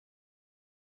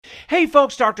Hey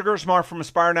folks, Dr. Gersmar from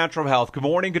Aspire Natural Health. Good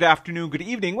morning, good afternoon, good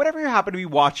evening, whatever you happen to be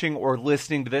watching or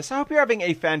listening to this. I hope you're having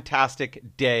a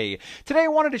fantastic day. Today I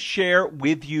wanted to share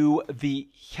with you the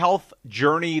health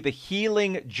journey, the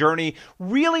healing journey.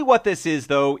 Really what this is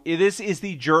though, this is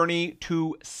the journey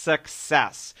to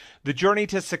success. The journey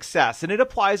to success, and it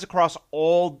applies across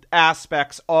all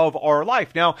aspects of our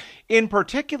life. Now, in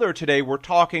particular today, we're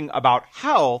talking about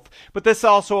health, but this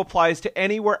also applies to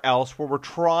anywhere else where we're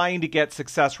trying to get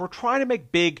success. We're trying to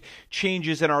make big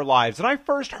changes in our lives. And I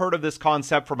first heard of this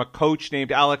concept from a coach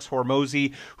named Alex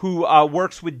Hormozi, who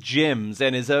works with gyms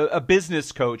and is a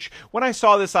business coach. When I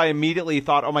saw this, I immediately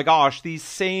thought, oh my gosh, these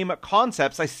same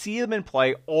concepts, I see them in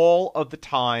play all of the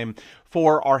time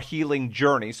for our healing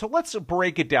journey. So let's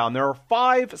break it down. There are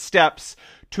 5 steps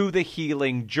to the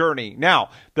healing journey.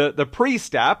 Now, the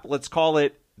pre-step, let's call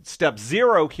it step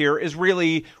 0 here, is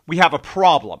really we have a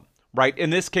problem, right? In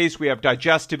this case, we have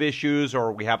digestive issues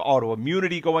or we have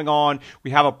autoimmunity going on.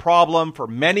 We have a problem for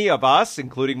many of us,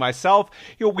 including myself.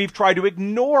 We've tried to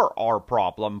ignore our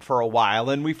problem for a while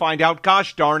and we find out,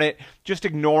 gosh darn it, just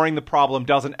ignoring the problem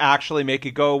doesn't actually make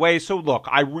it go away. So look,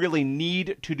 I really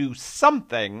need to do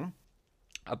something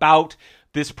about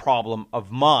this problem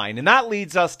of mine. And that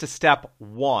leads us to step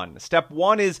 1. Step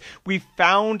 1 is we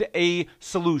found a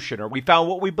solution, or we found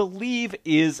what we believe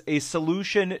is a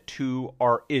solution to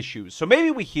our issues. So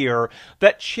maybe we hear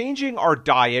that changing our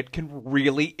diet can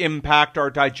really impact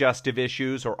our digestive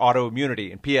issues or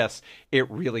autoimmunity. And P.S., it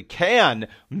really can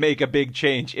make a big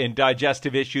change in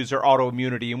digestive issues or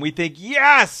autoimmunity. And we think,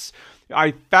 yes,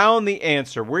 I found the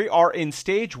answer. We are in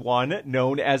stage 1,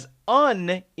 known as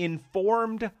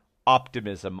uninformed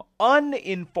optimism.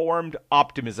 Uninformed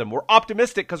optimism. We're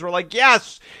optimistic because we're like,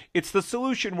 yes, it's the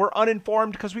solution. We're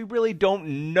uninformed because we really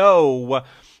don't know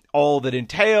all that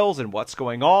entails and what's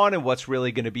going on and what's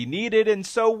really going to be needed. And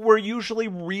so we're usually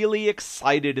really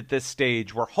excited at this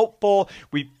stage. We're hopeful.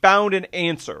 We found an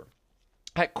answer.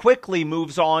 That quickly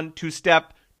moves on to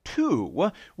step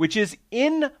 2, which is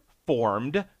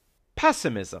informed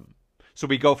pessimism. So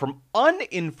we go from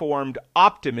uninformed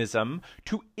optimism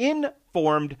to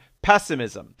informed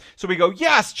pessimism. So we go,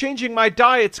 yes, changing my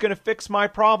diet's going to fix my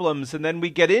problems. And then we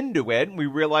get into it and we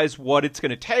realize what it's going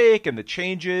to take and the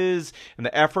changes and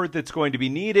the effort that's going to be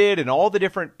needed and all the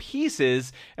different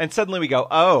pieces. And suddenly we go,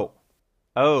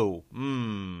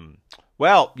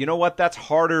 well, you know what? That's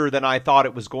harder than I thought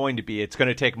it was going to be. It's going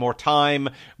to take more time,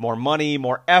 more money,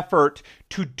 more effort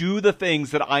to do the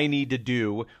things that I need to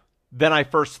do than I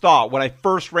first thought when I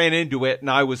first ran into it and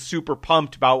I was super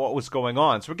pumped about what was going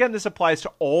on. So again, this applies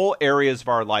to all areas of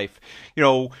our life.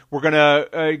 We're going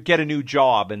to get a new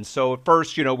job. And so at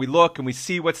first, we look and we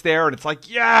see what's there and it's like,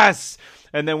 yes.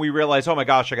 And then we realize, oh my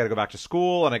gosh, I got to go back to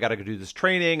school and I got to go do this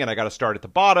training and I got to start at the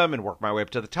bottom and work my way up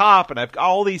to the top. And I've got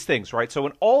all these things, right? So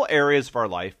in all areas of our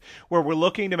life where we're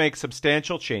looking to make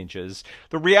substantial changes,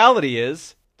 the reality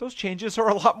is those changes are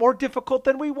a lot more difficult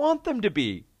than we want them to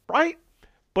be, right?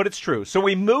 But it's true. So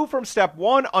we move from step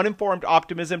 1, uninformed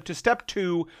optimism, to step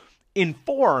 2,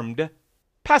 informed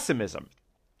pessimism.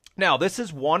 Now, this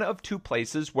is one of 2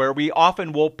 places where we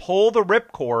often will pull the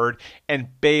ripcord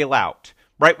and bail out,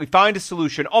 right? We find a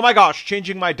solution. Oh my gosh,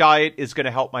 changing my diet is going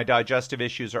to help my digestive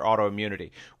issues or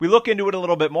autoimmunity. We look into it a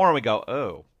little bit more and we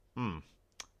go,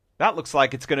 that looks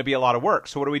like it's going to be a lot of work.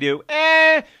 So what do?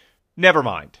 Never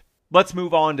mind. Let's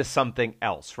move on to something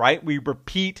else, right? We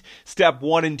repeat step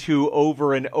 1 and 2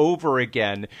 over and over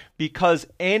again because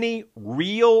any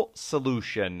real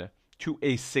solution to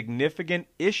a significant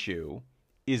issue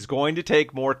is going to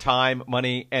take more time,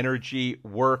 money, energy,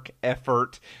 work,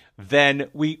 effort than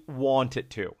we want it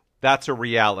to. That's a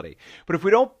reality. But if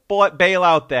we don't bail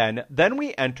out then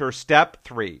we enter step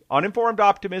 3, uninformed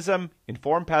optimism,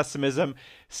 informed pessimism.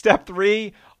 Step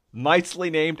 3, nicely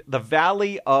named the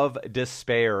Valley of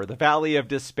Despair. The Valley of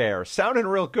Despair. Sounding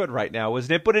real good right now,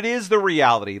 isn't it? But it is the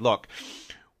reality. Look,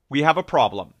 we have a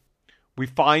problem. We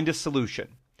find a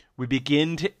solution. We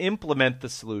begin to implement the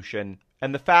solution.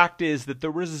 And the fact is that the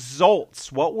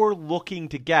results, what we're looking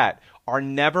to get, are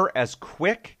never as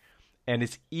quick and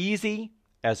as easy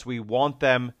as we want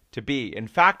them to be. In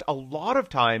fact, a lot of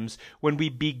times when we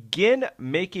begin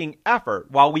making effort,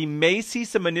 while we may see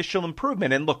some initial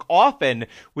improvement, and look, often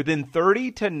within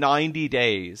 30 to 90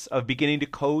 days of beginning to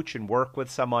coach and work with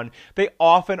someone, they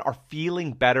often are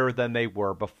feeling better than they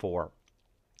were before.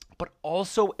 But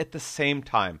also at the same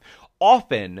time,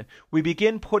 often we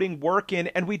begin putting work in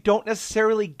and we don't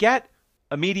necessarily get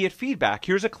immediate feedback.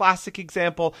 Here's a classic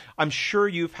example I'm sure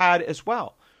you've had as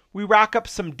well. We rack up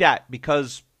some debt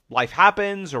because life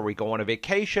happens, or we go on a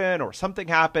vacation, or something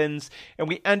happens, and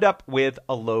we end up with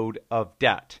a load of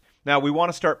debt. Now, we want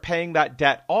to start paying that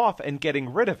debt off and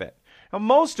getting rid of it. Now,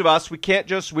 most of us, we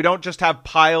don't just have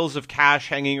piles of cash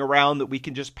hanging around that we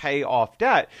can just pay off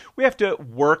debt. We have to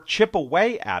chip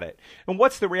away at it. And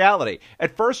what's the reality?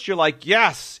 At first, you're like,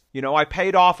 yes, I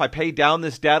paid down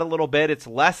this debt a little bit. It's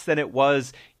less than it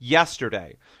was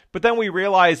yesterday. But then we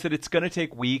realize that it's going to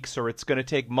take weeks, or it's going to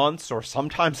take months, or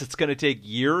sometimes it's going to take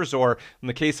years, or in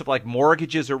the case of like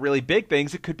mortgages or really big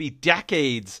things, it could be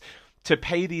decades to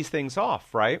pay these things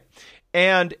off, right?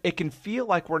 And it can feel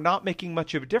like we're not making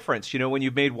much of a difference. When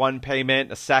you've made one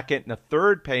payment, a second, and a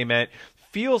third payment,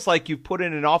 feels like you've put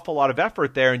in an awful lot of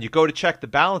effort there, and you go to check the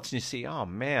balance and you see, oh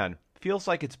man, feels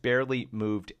like it's barely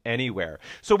moved anywhere.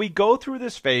 So we go through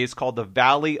this phase called the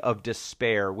Valley of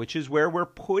Despair, which is where we're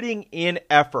putting in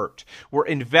effort. We're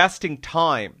investing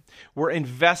time. We're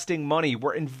investing money.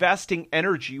 We're investing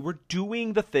energy. We're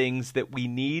doing the things that we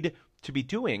need to be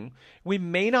doing. We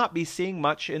may not be seeing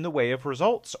much in the way of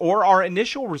results, or our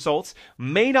initial results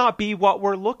may not be what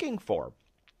we're looking for.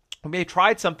 We may have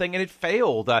tried something and it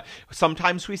failed.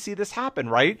 Sometimes we see this happen,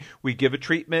 right? We give a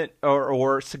treatment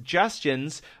or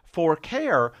suggestions for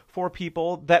care for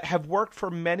people that have worked for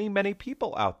many, many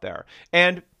people out there.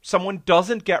 And someone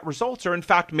doesn't get results, or in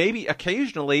fact, maybe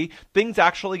occasionally things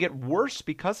actually get worse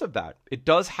because of that. It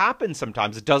does happen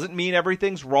sometimes. It doesn't mean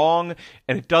everything's wrong,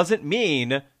 and it doesn't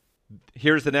mean,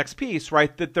 here's the next piece,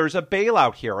 right, that there's a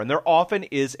bailout here, and there often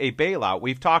is a bailout.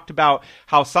 We've talked about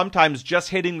how sometimes just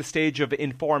hitting the stage of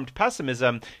informed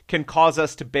pessimism can cause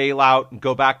us to bail out and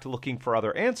go back to looking for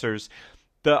other answers.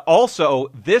 Also,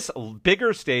 this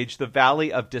bigger stage, the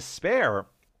Valley of Despair,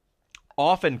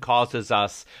 often causes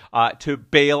us to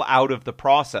bail out of the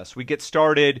process. We get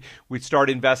started, we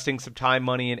start investing some time,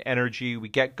 money, and energy, we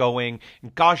get going,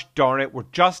 and gosh darn it, we're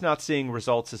just not seeing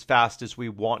results as fast as we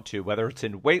want to, whether it's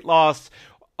in weight loss,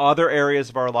 other areas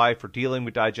of our life, or dealing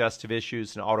with digestive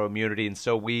issues and autoimmunity, and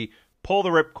so we pull the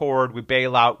ripcord, we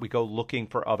bail out, we go looking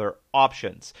for other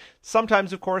options.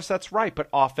 Sometimes, of course, that's right, but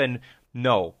often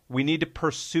no. We need to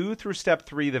pursue through step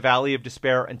 3, the Valley of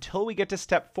Despair, until we get to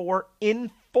step 4,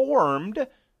 informed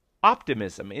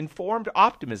optimism. Informed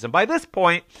optimism. By this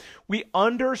point, we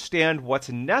understand what's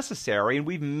necessary, and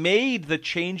we've made the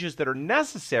changes that are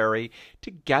necessary to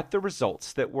get the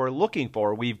results that we're looking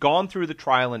for. We've gone through the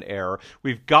trial and error.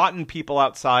 We've gotten people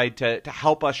outside to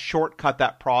help us shortcut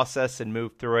that process and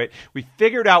move through it. We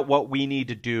figured out what we need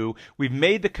to do. We've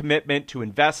made the commitment to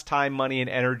invest time, money, and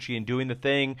energy in doing the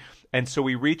thing. And so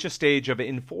we reach a stage of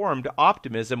informed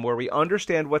optimism where we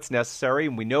understand what's necessary,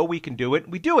 and we know we can do it,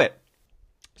 and we do it.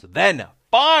 So then,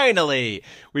 finally,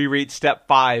 we reach step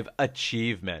 5,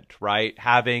 achievement, right?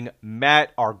 Having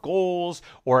met our goals,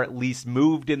 or at least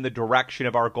moved in the direction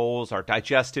of our goals. Our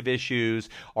digestive issues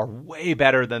are way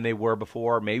better than they were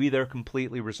before. Maybe they're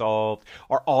completely resolved.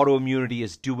 Our autoimmunity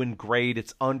is doing great.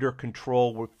 It's under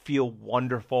control. We feel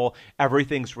wonderful.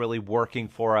 Everything's really working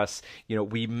for us.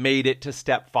 We made it to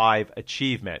step 5,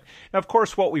 achievement. Now, of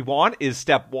course, what we want is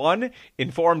step 1,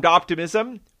 informed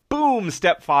optimism. Boom,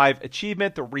 step 5,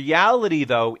 achievement. The reality,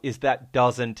 though, is that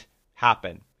doesn't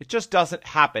happen. It just doesn't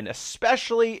happen,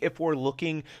 especially if we're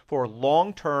looking for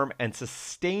long-term and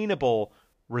sustainable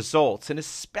results, and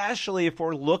especially if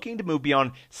we're looking to move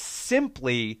beyond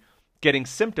simply getting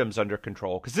symptoms under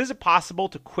control. Because is it possible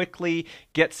to quickly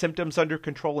get symptoms under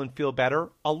control and feel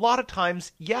better? A lot of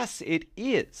times, yes, it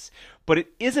is. But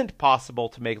it isn't possible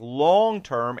to make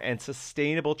long-term and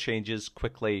sustainable changes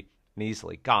quickly and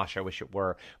easily. Gosh, I wish it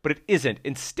were, but it isn't.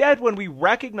 Instead, when we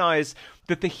recognize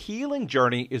that the healing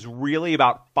journey is really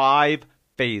about 5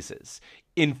 phases.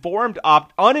 Uninformed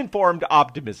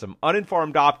optimism.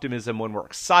 Uninformed optimism when we're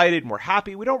excited and we're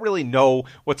happy. We don't really know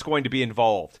what's going to be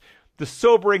involved. The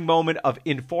sobering moment of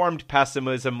informed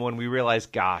pessimism when we realize,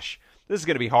 gosh, this is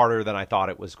going to be harder than I thought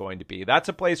it was going to be. That's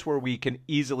a place where we can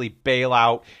easily bail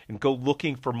out and go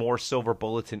looking for more silver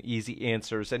bullets and easy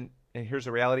answers. And here's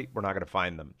the reality, we're not going to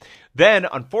find them. Then,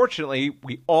 unfortunately,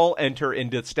 we all enter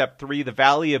into step 3, the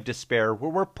Valley of Despair,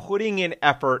 where we're putting in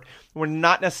effort. We're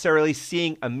not necessarily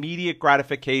seeing immediate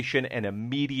gratification and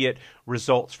immediate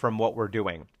results from what we're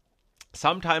doing.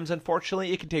 Sometimes,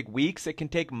 unfortunately, it can take weeks, it can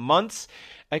take months,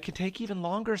 it can take even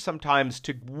longer sometimes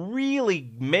to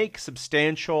really make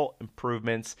substantial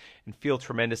improvements and feel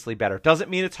tremendously better. Doesn't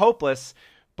mean it's hopeless,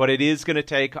 but it is going to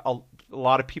take a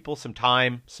lot of people some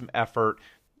time, some effort,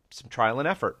 some trial and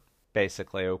effort,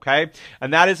 basically, okay?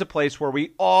 And that is a place where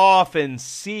we often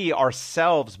see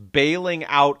ourselves bailing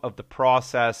out of the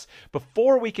process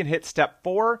before we can hit step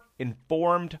 4,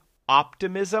 informed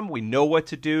optimism. We know what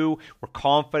to do. We're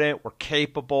confident. We're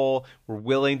capable. We're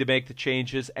willing to make the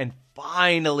changes. And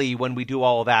finally, when we do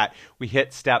all of that, we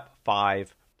hit step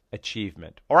 5,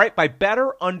 achievement. All right, by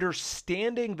better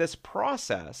understanding this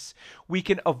process, we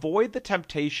can avoid the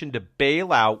temptation to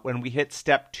bail out when we hit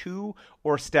step 2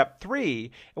 or step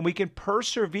 3, and we can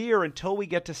persevere until we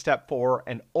get to step 4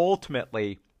 and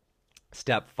ultimately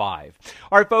step 5.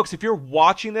 All right, folks, if you're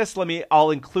watching this,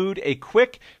 I'll include a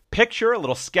quick picture, a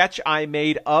little sketch I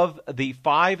made of the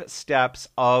 5 steps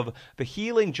of the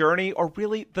healing journey, or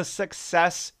really the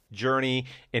success journey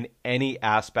in any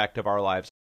aspect of our lives.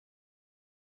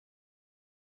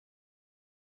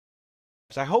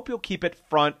 So I hope you'll keep it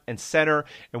front and center.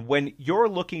 And when you're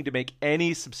looking to make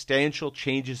any substantial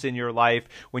changes in your life,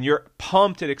 when you're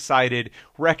pumped and excited,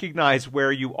 recognize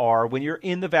where you are. When you're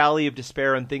in the valley of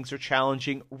despair and things are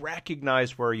challenging,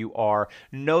 recognize where you are.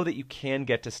 Know that you can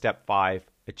get to step 5,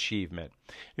 achievement.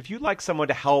 If you'd like someone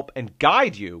to help and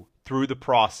guide you through the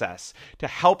process, to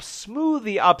help smooth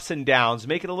the ups and downs,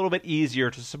 make it a little bit easier,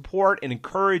 to support and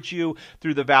encourage you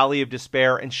through the valley of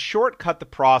despair, and shortcut the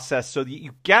process so that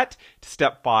you get to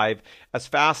step 5 as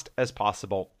fast as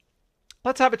possible,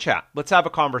 let's have a chat. Let's have a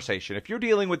conversation. If you're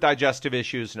dealing with digestive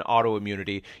issues and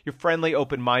autoimmunity, you're friendly,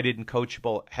 open-minded, and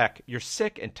coachable, heck, you're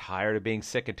sick and tired of being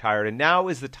sick and tired, and now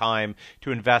is the time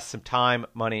to invest some time,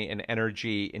 money, and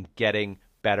energy in getting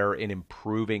better, in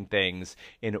improving things,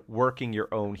 in working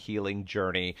your own healing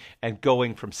journey, and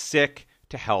going from sick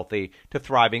to healthy to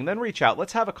thriving. Then reach out.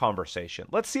 Let's have a conversation.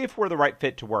 Let's see if we're the right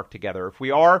fit to work together. If we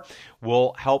are,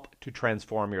 we'll help to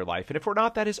transform your life. And if we're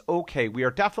not, that is okay. We are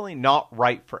definitely not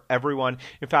right for everyone.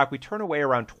 In fact, we turn away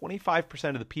around 25%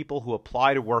 of the people who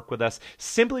apply to work with us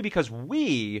simply because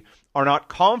we are not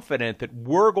confident that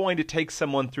we're going to take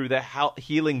someone through the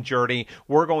healing journey.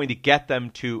 We're going to get them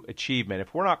to achievement.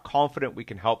 If we're not confident we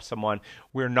can help someone,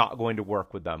 we're not going to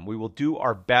work with them. We will do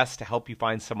our best to help you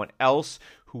find someone else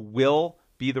who will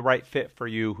be the right fit for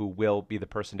you, who will be the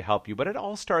person to help you. But it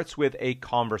all starts with a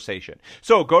conversation.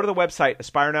 So go to the website,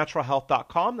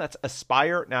 aspirenaturalhealth.com. That's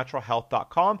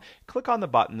aspirenaturalhealth.com. Click on the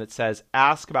button that says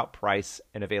Ask About Price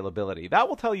and Availability. That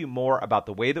will tell you more about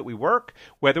the way that we work,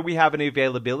 whether we have any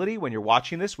availability. When you're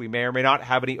watching this, we may or may not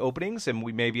have any openings, and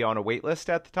we may be on a wait list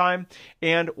at the time,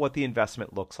 and what the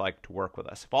investment looks like to work with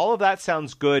us. If all of that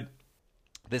sounds good,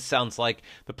 this sounds like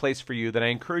the place for you, then I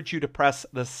encourage you to press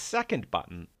the second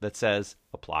button that says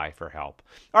Apply for Help.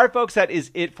 All right, folks, that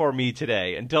is it for me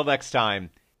today. Until next time,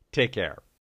 take care.